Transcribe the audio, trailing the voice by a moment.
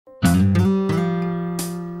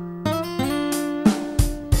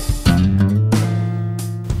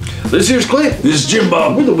This here's Clint. This is Jim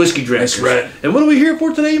Bob. We're the Whiskey Drinkers. That's right. And what are we here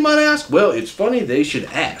for today, you might ask? Well, it's funny they should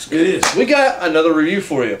ask. It is. We got another review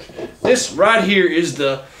for you. This right here is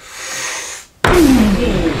the...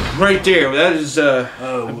 right there. That is a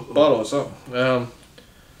bottle or something.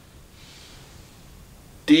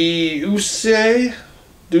 Douche.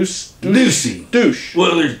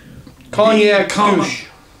 Well, there's Cognac douche.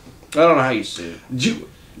 I don't know how you say it.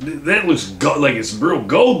 That looks like it's real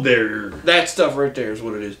gold there. That stuff right there is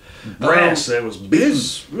what it is. Brass that was beaten. It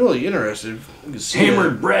is really interesting. You can see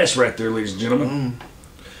Hammered that. brass right there, ladies and gentlemen.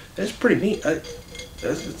 That's pretty neat. I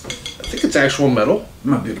think it's actual metal.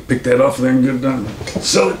 Might be able to pick that off there and get it done.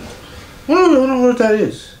 Sell it. I don't know what that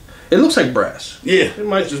is. It looks like brass. Yeah. It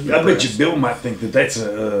might just be I brass. bet you Bill might think that that's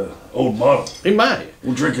a old bottle. He might.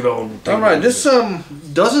 We'll drink it all. Alright, this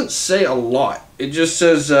doesn't say a lot. It just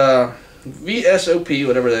says VSOP,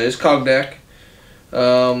 whatever that is, Cognac.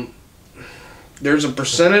 There's a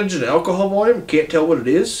percentage in alcohol volume. Can't tell what it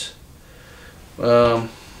is.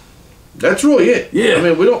 That's really it. Yeah. I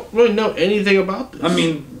mean, we don't really know anything about this. I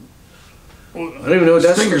mean, I don't even know what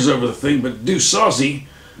that's... fingers over the thing, but Deuce Saucy,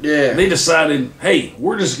 yeah. they decided, hey,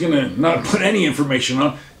 we're just going to not put any information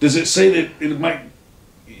on. Does it say that it might...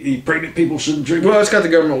 pregnant people shouldn't drink it? Well, it's got the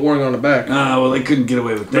government warning on the back. Well, they couldn't get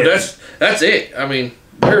away with that. But that's it. I mean,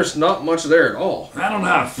 there's not much there at all. I don't know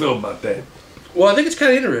how I feel about that. Well, I think it's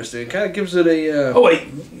kind of interesting. It kind of gives it a... Oh, wait.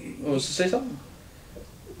 Was to say something?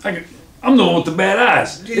 I'm the one with the bad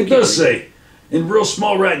eyes. You It does say, in real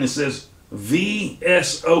small writing, it says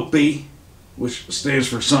VSOP, which stands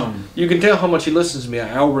for something. You can tell how much he listens to me.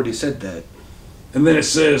 I already said that. And then it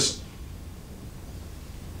says...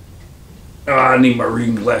 Oh, I need my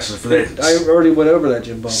reading glasses for that. I already went over that,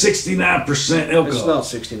 Jim Bob. 69% alcohol. It's not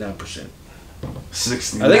 69%.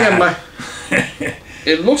 69. I think I might...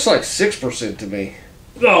 It looks like 6% to me.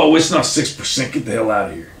 Oh, it's not 6%. Get the hell out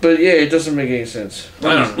of here. But yeah, it doesn't make any sense.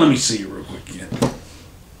 Let me see you real quick again.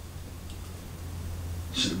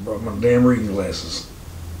 Should have brought my damn reading glasses.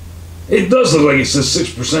 It does look like it says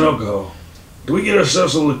 6% alcohol. Do we get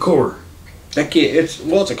ourselves a liqueur? That can't... It's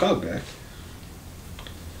a cognac.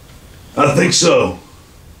 I think so.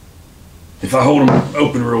 If I hold them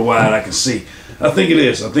open real wide, I can see. I think it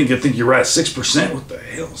is. I think you're right. 6%. What the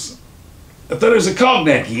hell? I thought it was a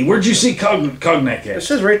cognac-y. Where'd you see cognac at? It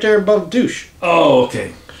says right there above douche. Oh,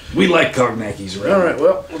 okay. We like cognac-ys around. All right,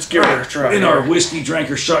 well, let's give it a try. In our whiskey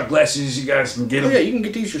drinker shot glasses, you guys can get them. Oh, yeah, you can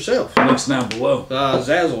get these yourself. Links down below.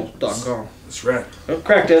 Zazzle.com. That's right. Oh,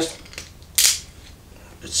 crack test.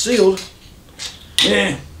 It's sealed.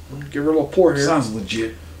 Yeah. Give her a little pour here. Sounds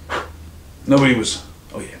legit. Nobody was...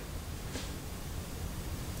 Oh, yeah.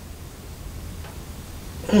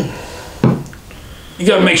 You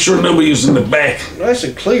gotta make sure nobody was in the back. Nice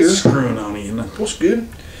and clear. Screwing on you, know. Looks good.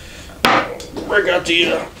 I got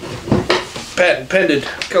the patent pended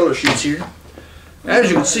color sheets here. As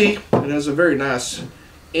you can see, it has a very nice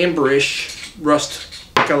amberish rust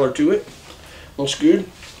color to it. Looks good.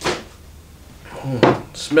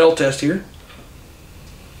 Smell test here.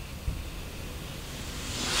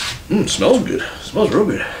 Smells good. Smells real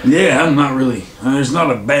good. Yeah, I'm not really... there's not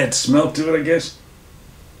a bad smell to it, I guess.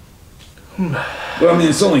 Well, I mean,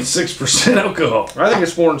 it's only 6% alcohol. I think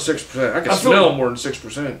it's more than 6%. I can smell more than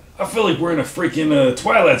 6%. I feel like we're in a freaking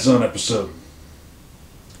Twilight Zone episode.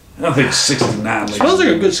 I don't think it's 69. It smells like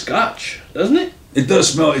a good scotch, doesn't it? It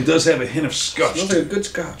does smell. It does have a hint of scotch. It smells like a good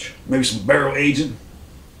scotch. Maybe some barrel aging.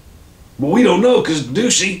 But we don't know because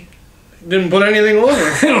Douchey didn't put anything on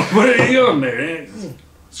there. They don't put anything on there.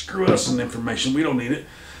 Screw us in information. We don't need it.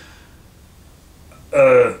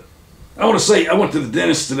 I want to say I went to the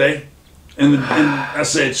dentist today. And I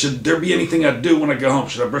said, should there be anything I do when I go home?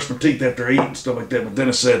 Should I brush my teeth after I eat and stuff like that? But then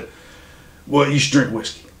I said, well, you should drink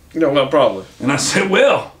whiskey. No, well, probably. And I said,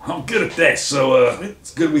 well, I'm good at that. So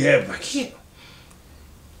it's good we have. I can't.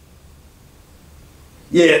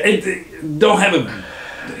 Yeah, don't have a...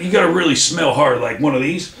 You got to really smell hard like one of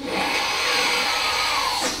these.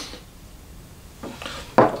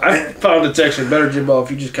 I found it's actually better, Jim Bob,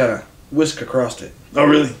 if you just kind of whisk across it. Oh,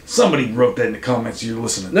 really? Somebody wrote that in the comments you're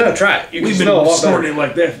listening No, to. try it. We've been snorting it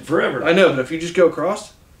like that forever. I know, but if you just go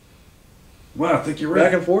across... Well, I think you're right.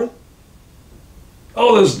 Back and forth?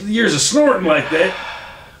 All those years of snorting like that,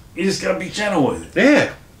 you just got to be gentle with it.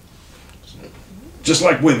 Yeah. Just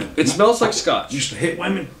like women. It smells like scotch. Used to hit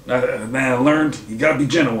women. Then I learned you got to be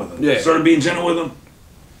gentle with them. Yeah. Started being gentle with them.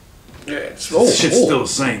 Yeah. Shit's still the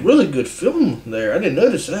same. Really good film there. I didn't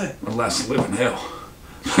notice that. Unless I live in hell.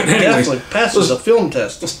 But anyways, definitely passes a film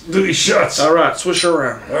test. Let's do these shots. All right, swish her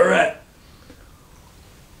around. All right.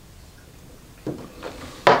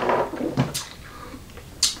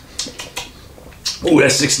 Oh,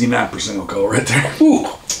 that's 69% alcohol right there. Ooh.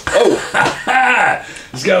 Oh.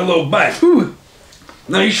 It's got a little bite. Ooh.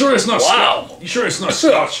 Now, you sure it's not Wow. Scotch? You sure it's not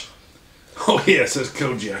Scotch? Oh, yeah, it says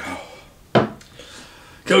Cognac.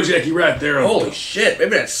 Kojaki right there. Holy shit.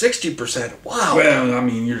 Maybe that's 60%. Wow. Well, I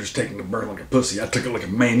mean, you're just taking the burn like a pussy. I took it like a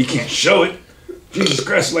man. You can't show it. Jesus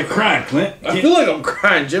Christ, it's like crying, Clint. I feel like I'm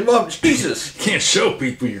crying, Jimbo. Jesus. You can't show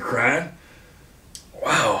people you're crying.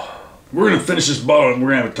 Wow. We're going to finish this bottle and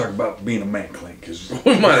we're going to talk about being a man, Clint. Because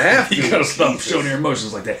We might have to. you got to stop showing your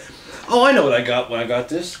emotions like that. Oh, I know what I got when I got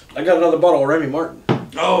this. I got another bottle of Remy Martin.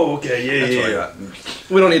 Oh, okay. Yeah, That's yeah. what I got.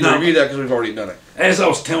 We don't need to review that because we've already done it. As I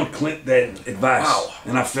was telling Clint that advice, Wow.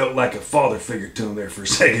 and I felt like a father figure to him there for a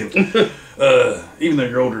second, even though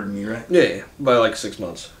you're older than me, right? Yeah, by like 6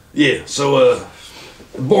 months. Yeah, so,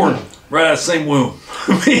 born right out of the same womb.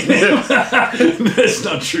 That's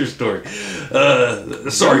not a true story.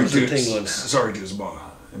 Sorry Gums are tingling. to his mom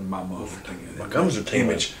and my mom for taking My gums are tingling.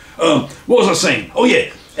 image. What was I saying? Oh,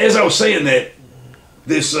 yeah, as I was saying that,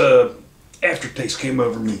 this aftertaste came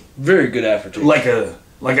over me. Very good aftertaste.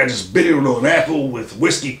 Like I just bit into an apple with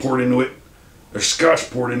whiskey poured into it, or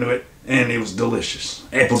scotch poured into it, and it was delicious.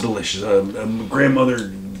 Apple delicious.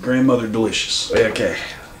 Grandmother delicious. Okay.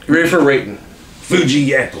 You ready for a rating?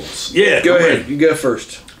 Fuji apples. Yeah. Go I'm ahead. ready. You go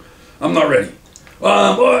first. I'm not ready.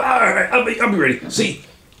 Well, all right. I'll be ready. See,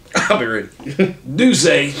 I'll be ready.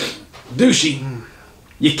 douchey.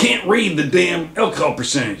 You can't read the damn alcohol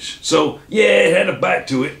percentage. So, yeah, it had a bite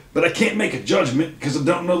to it, but I can't make a judgment because I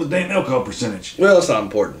don't know the damn alcohol percentage. Well, it's not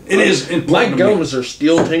important. It is My important to me. gums are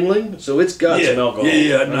still tingling, so it's got some alcohol.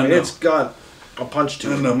 Yeah, I know. It's got a punch to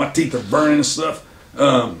I it. don't know. My teeth are burning and stuff.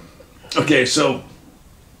 Okay, so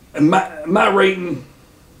my rating.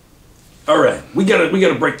 All right, we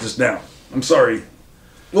gotta break this down. I'm sorry.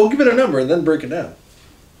 Well, give it a number and then break it down.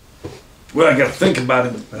 Well, I gotta think about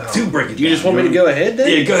it to break it down. You just want me to go ahead then?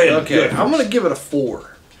 Yeah, go ahead. Okay, Go ahead I'm going to give it a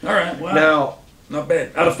 4. All right. Well, Now, not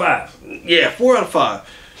bad. Out of 5. yeah, 4 out of 5.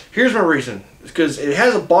 Here's my reason. It's because it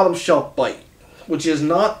has a bottom shelf bite, which is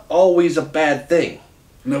not always a bad thing.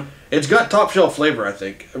 Nope. It's got top shelf flavor, I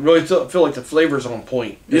think. I really feel like the flavor's on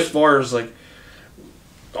point. Yep. As far as, like,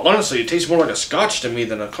 honestly, it tastes more like a scotch to me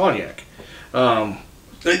than a cognac.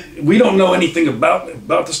 We don't know anything about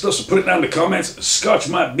the stuff, so put it down in the comments. Scotch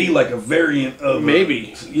might be like a variant of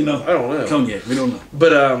Maybe. I don't know. Cognac. We don't know.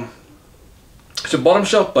 But, it's a bottom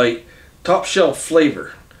shelf bite, top shelf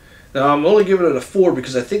flavor. Now, I'm only giving it a 4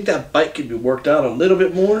 because I think that bite could be worked out a little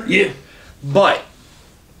bit more. Yeah. But,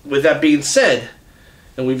 with that being said,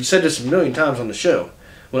 and we've said this a million times on the show,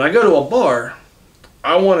 when I go to a bar,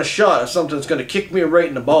 I want a shot of something that's going to kick me right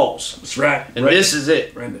in the balls. That's right. And this is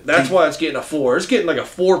it. Right. That's why it's getting a 4. It's getting like a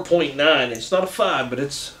 4.9. It's not a 5, but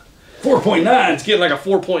it's 4.9. getting like a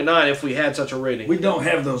 4.9 if we had such a rating. We don't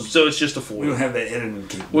have those. So it's just a We 4. don't have that editing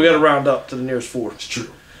capability. We got to round up to the nearest 4. It's true.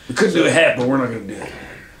 We could do a half, but we're not going to do it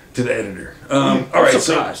to the editor. All right,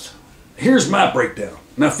 surprised. so here's my breakdown.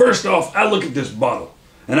 Now, first off, I look at this bottle,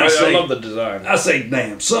 and I say, I love the design. I say,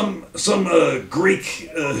 damn, some Greek.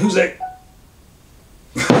 Who's that?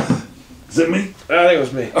 Is that me? I think it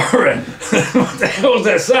was me. All right. What the hell was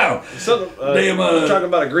that sound? Damn. Talking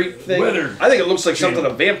about a Greek thing. Weather. I think it looks like something a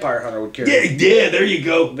vampire hunter would carry. Yeah. There you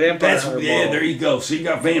go. Vampire Hunter bottle. there you go. So you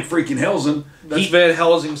got Van freaking Helsing. That's Van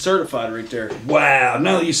Helsing certified right there. Wow.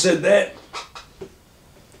 Now that you said that,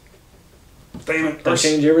 damn it. That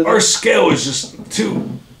change everything? Our scale is just too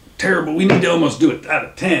terrible. We need to almost do it out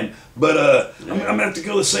of 10. But I'm going to have to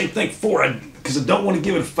go the same thing, 4, because I don't want to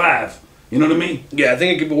give it a 5. You know what I mean? Yeah, I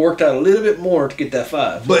think it could be worked out a little bit more to get that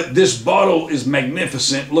 5. But this bottle is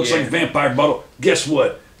magnificent. Looks like a vampire bottle. Guess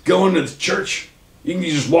what? Go into the church. You can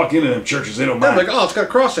just walk into them churches. They don't mind. I'm like, oh, it's got a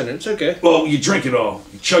cross in it. It's okay. Well, you drink it all.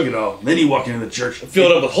 You chug it all. Then you walk into the church.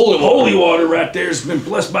 Fill it up with holy water. Holy water right there. It's been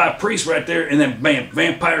blessed by a priest right there. And then, bam,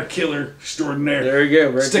 vampire killer extraordinaire. There you go,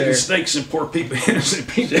 right Sticking there. stakes in poor people, innocent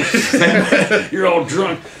people. You're all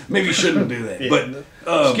drunk. Maybe you shouldn't do that.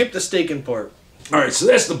 But skip the staking part. all right, so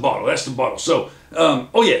that's the bottle. So,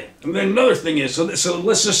 oh yeah, and then another thing is, so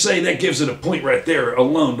let's just say that gives it a point right there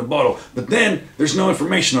alone, the bottle. But then there's no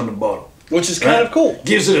information on the bottle. Which is kind of cool.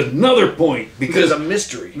 Gives it another point Because a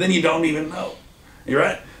mystery. then you don't even know. You're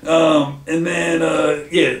right. And then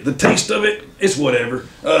the taste of it, it's whatever.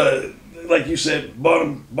 Like you said,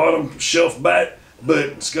 bottom shelf bite, but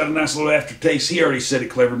it's got a nice little aftertaste. He already said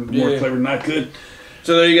it more clever than I could.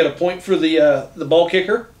 So there you got a point for the ball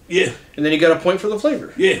kicker. Yeah. And then you got a point for the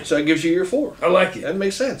flavor. Yeah. So that gives you your 4. I like it. That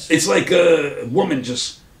makes sense. It's like a woman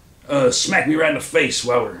just smacked me right in the face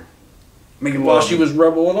while we're making love. While she was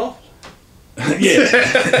rubbing it off.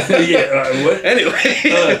 Yeah. Yeah. What? Anyway.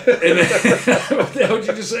 And then, what the hell would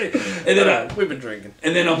you just say? And then we've been drinking.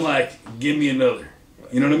 And then I'm like, give me another.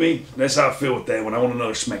 You know what I mean? That's how I feel with that when I want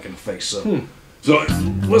another smack in the face. So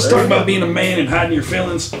let's talk about being a man and hiding your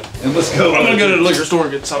feelings. And let's go. I'm going to go to the liquor store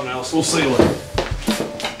and get something else. We'll see you later.